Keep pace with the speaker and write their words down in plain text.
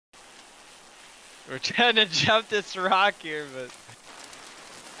We're trying to jump this rock here, but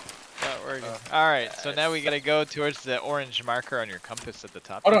not working. All right, so now we gotta go towards the orange marker on your compass at the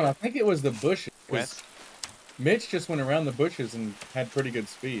top. Hold on, I think it was the bushes. West. Mitch just went around the bushes and had pretty good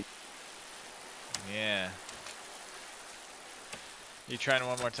speed. Yeah. You trying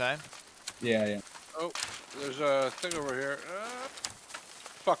one more time? Yeah, yeah. Oh, there's a thing over here.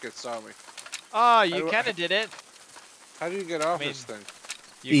 Fuck, it saw me. Oh, you kind of did it. How do you get off this thing?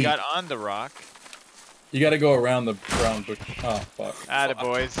 You got on the rock. You got to go around the brown bush. Oh, fuck.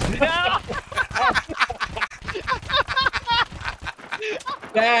 Attaboys.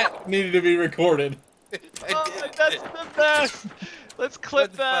 That needed to be recorded. Oh, that's the best. Let's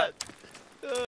clip that.